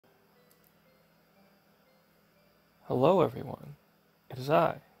Hello everyone, it is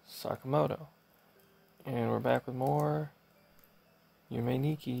I, Sakamoto, and we're back with more Yume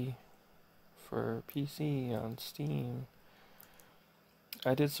Nikki for PC on Steam.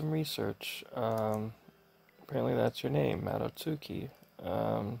 I did some research. Apparently that's your name, Madotsuki.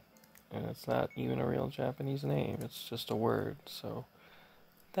 And it's not even a real Japanese name, it's just a word, so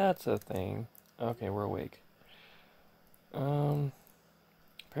that's a thing. Okay, we're awake. Apparently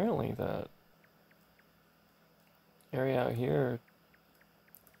the area out here,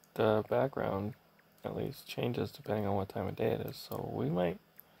 the background at least changes depending on what time of day it is, so we might,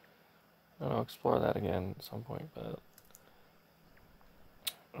 I don't know, explore that again at some point, but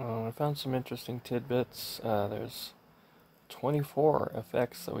I found some interesting tidbits. There's 24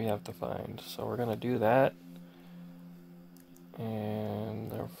 effects that we have to find, so we're gonna do that, and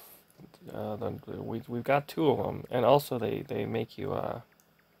we've got two of them, and also they make you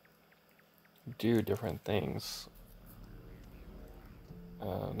do different things.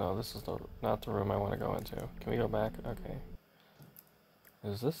 No, this is not the room I want to go into. Can we go back? Okay.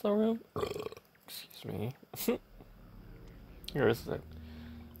 Is this the room? Excuse me. Here is it.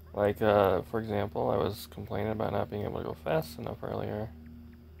 Like, for example, I was complaining about not being able to go fast enough earlier.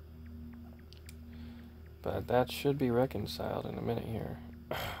 But that should be reconciled in a minute here.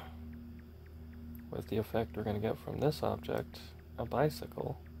 With the effect we're going to get from this object, a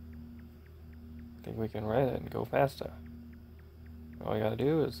bicycle. I think we can ride it and go faster. All we gotta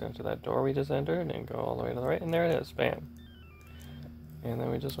do is enter that door we just entered and go all the way to the right, and there it is, bam. And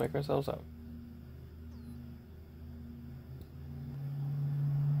then we just wake ourselves up.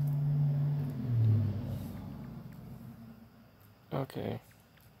 Okay,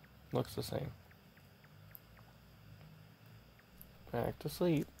 looks the same. Back to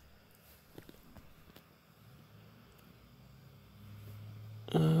sleep.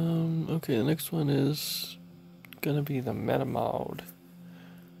 Okay, the next one is gonna be the meta mode.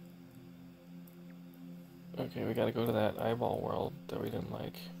 Okay, we gotta go to that eyeball world that we didn't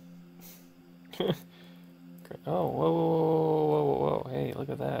like. Oh, whoa, whoa, whoa, whoa, whoa, whoa, hey, look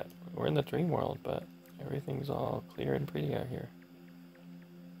at that. We're in the dream world, but everything's all clear and pretty out here.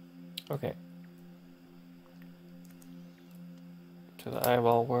 Okay. To the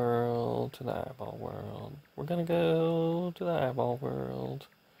eyeball world, to the eyeball world. We're gonna go to the eyeball world.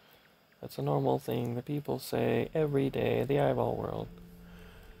 That's a normal thing that people say every day, the eyeball world.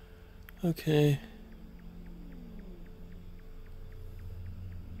 Okay.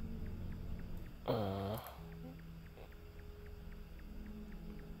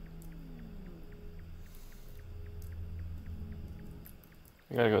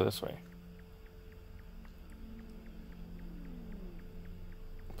 We gotta go this way.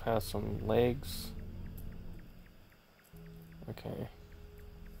 Past some legs. Okay.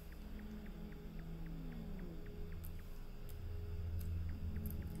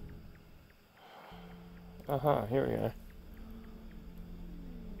 Here we are.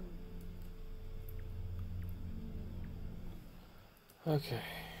 Okay,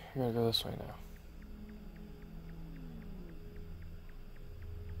 we're gonna go this way now.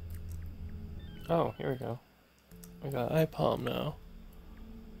 Oh, here we go. We got eye palm now.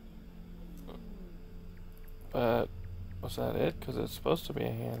 But, was that it? Because it's supposed to be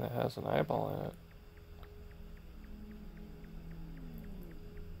a hand that has an eyeball in it.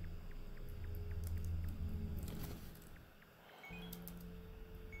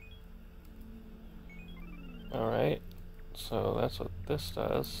 Alright, so that's what this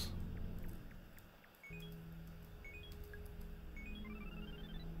does.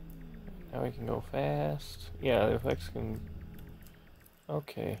 Now we can go fast. Yeah, the effects can...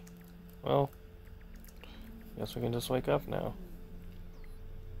 Okay. Well, guess we can just wake up now.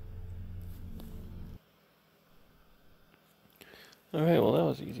 Alright, well that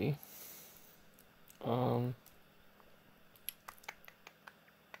was easy.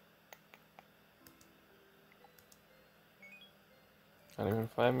 Not even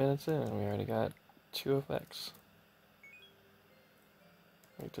 5 minutes in and we already got 2 effects.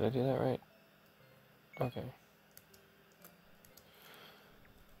 Wait, did I do that right? Okay.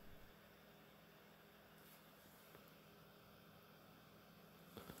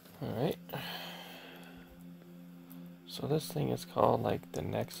 Alright. So this thing is called like the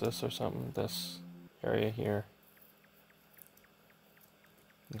Nexus or something, this area here.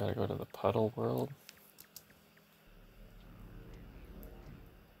 Gotta go to the puddle world.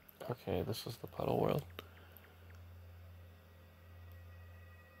 Okay, this is the puddle world.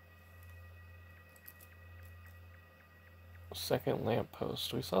 Second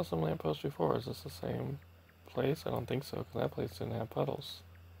lamppost. We saw some lampposts before. Is this the same place? I don't think so, because that place didn't have puddles.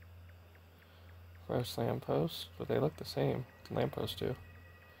 First lamppost, but they look the same. Lampposts do.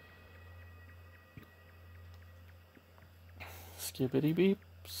 Skibbity beep,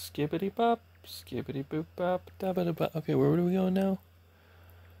 skibbity bop, skibbity boop bop, da ba da ba. Okay, where are we going now?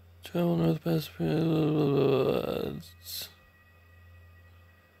 Travel northwest.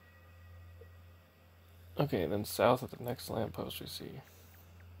 Okay, then south of the next lamppost we see.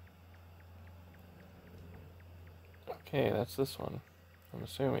 Okay, that's this one. I'm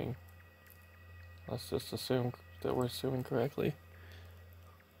assuming. Let's just assume that we're assuming correctly.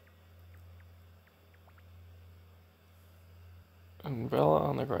 Umbrella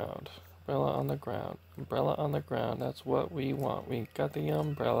on the ground. Umbrella on the ground. Umbrella on the ground. That's what we want. We got the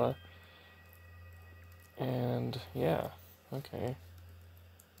umbrella. And yeah. Okay.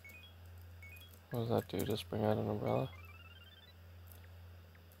 What does that do? Just bring out an umbrella?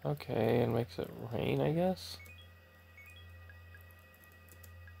 Okay, and makes it rain, I guess?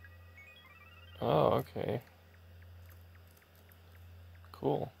 Oh, okay.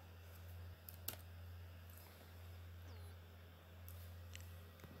 Cool.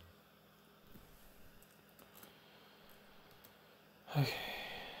 Okay.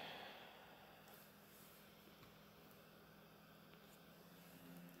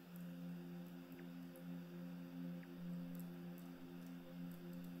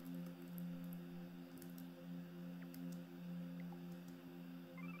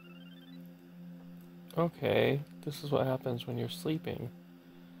 Okay, this is what happens when you're sleeping.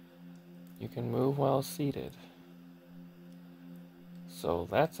 You can move while seated. So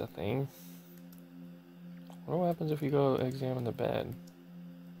that's a thing. What happens if you go examine the bed?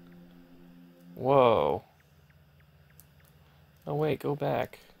 Whoa. Oh wait, go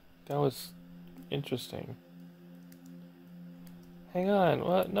back. That was interesting. Hang on,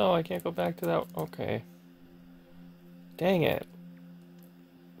 what? No, I can't go back to that. Okay. Dang it.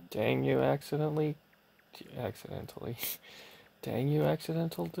 Dang you accidentally. Dang you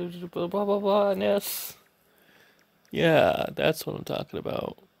accidental blah blah blah blah ness. Yeah, that's what I'm talking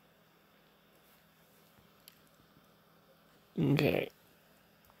about. Okay.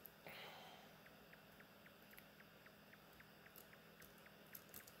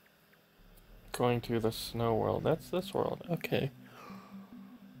 Going to the snow world. That's this world. Okay.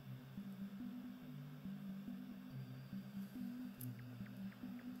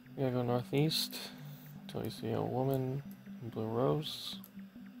 We gotta go northeast until we see a woman in blue robes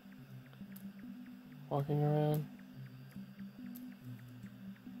walking around.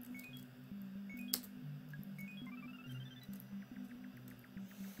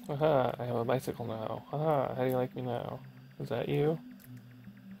 Haha, I have a bicycle now. Haha, how do you like me now? Is that you?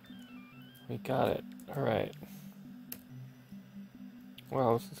 We got it. Alright.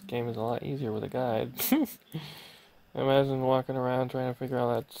 Well, this game is a lot easier with a guide. Imagine walking around trying to figure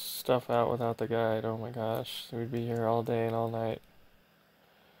all that stuff out without the guide. Oh my gosh. We'd be here all day and all night.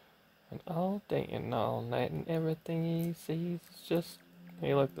 And all day and all night, and everything he sees is just...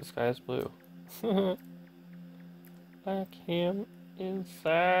 Hey look, the sky is blue. Like him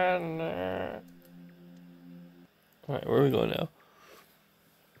inside there. Alright, where are we going now?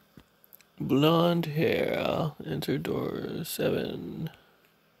 Blonde hair. Enter door 7.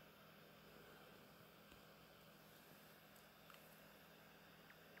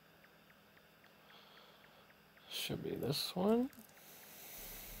 Should be this one.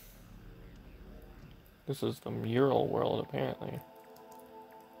 This is the mural world, apparently.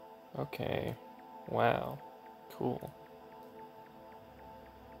 Okay. Wow. Cool.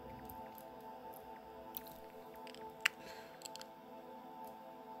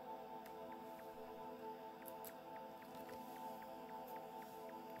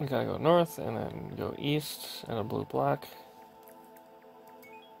 We gotta go north and then go east and a blue block.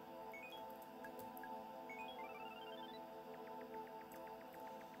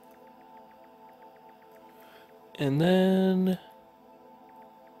 And then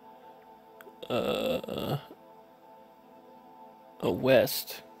a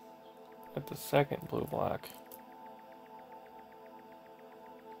west at the second blue block.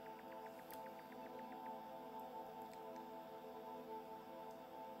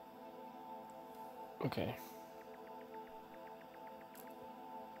 Okay.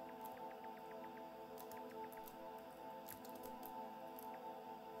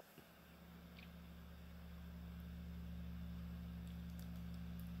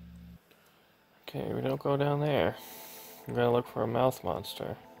 Okay, we don't go down there. We gotta look for a mouth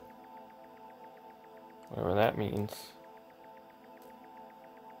monster. Whatever that means.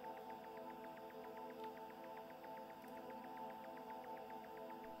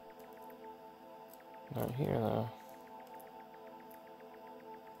 Not here, though.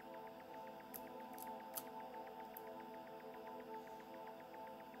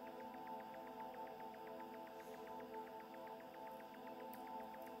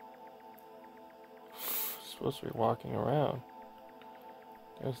 supposed to be walking around.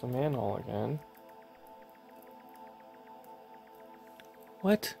 There's the manhole again.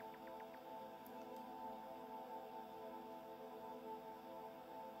 What?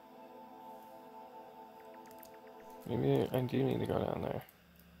 Maybe I do need to go down there.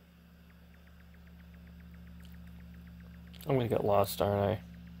 I'm gonna get lost, aren't I?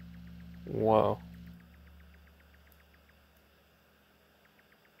 Whoa.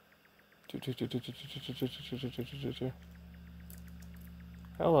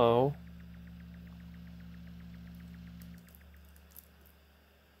 Hello.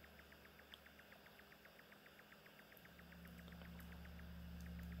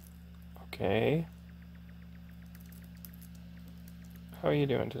 Okay. How are you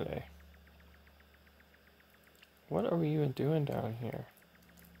doing today? What are you doing down here?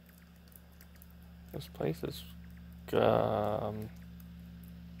 This place is,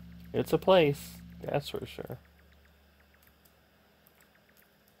 it's a place, that's for sure.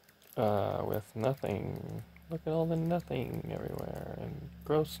 With nothing. Look at all the nothing everywhere and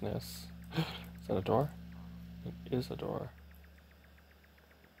grossness. Is that a door? It is a door.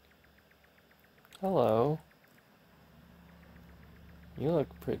 Hello. You look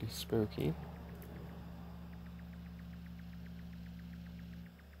pretty spooky.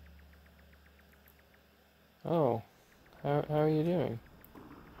 Oh, how are you doing?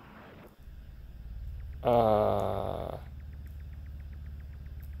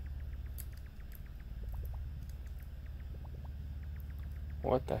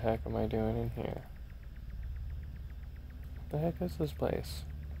 What the heck am I doing in here? What the heck is this place?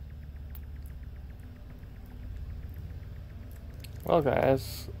 Well,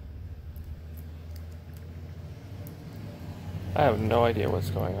 guys, I have no idea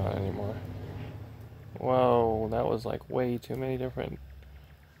what's going on anymore. Whoa, that was like way too many different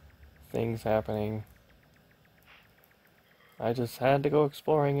things happening. I just had to go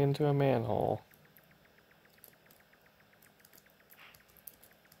exploring into a manhole.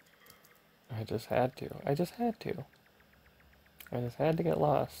 I just had to. I just had to. I just had to get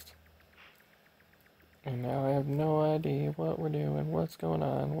lost. And now I have no idea what we're doing, what's going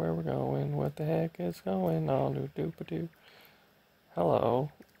on, where we're going, what the heck is going on. Doo-doo-ba-doo.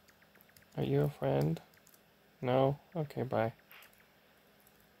 Hello. Are you a friend? No? Okay, bye.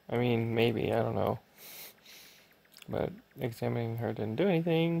 I mean, maybe, I don't know. But examining her didn't do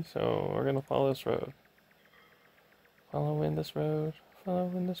anything, so we're gonna follow this road. Following this road,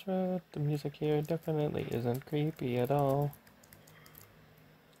 following this road. The music here definitely isn't creepy at all.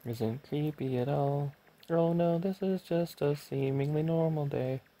 Isn't creepy at all. Oh no, this is just a seemingly normal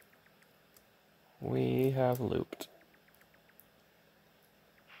day. We have looped.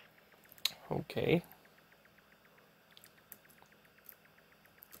 Okay.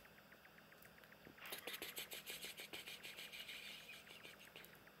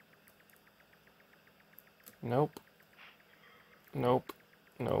 Nope. Nope.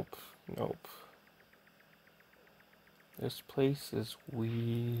 Nope. Nope. This place is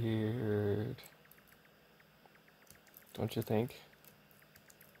weird. Don't you think?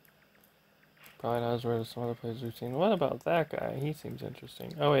 Probably not as weird as some other places we've seen. What about that guy? He seems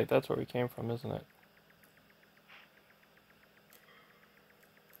interesting. Oh wait, that's where we came from, isn't it?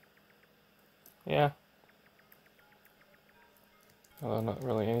 Yeah. Although not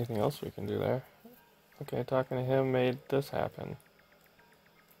really anything else we can do there. Okay, talking to him made this happen.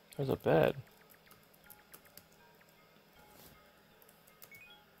 There's a bed.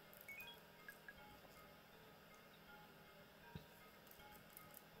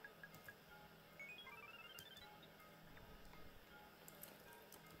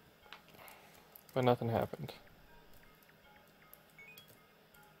 But nothing happened.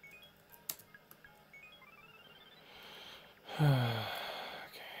 Okay.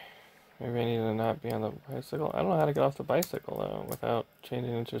 Maybe I need to not be on the bicycle. I don't know how to get off the bicycle though without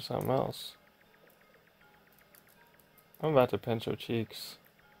changing into something else. I'm about to pinch her cheeks.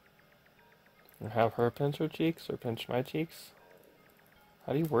 Or have her pinch her cheeks or pinch my cheeks?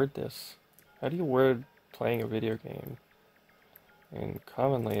 How do you word this? How do you word playing a video game? And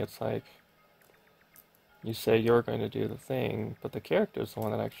commonly it's like you say you're going to do the thing, but the character's the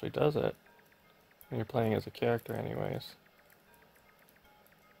one that actually does it. And you're playing as a character anyways.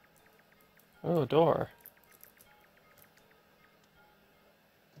 Oh, a door.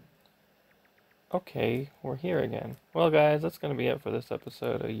 Okay, we're here again. Well guys, that's going to be it for this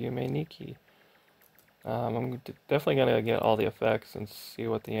episode of Yume Nikki. I'm definitely going to get all the effects and see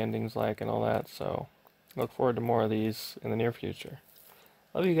what the ending's like and all that, so look forward to more of these in the near future.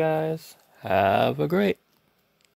 Love you guys. Have a great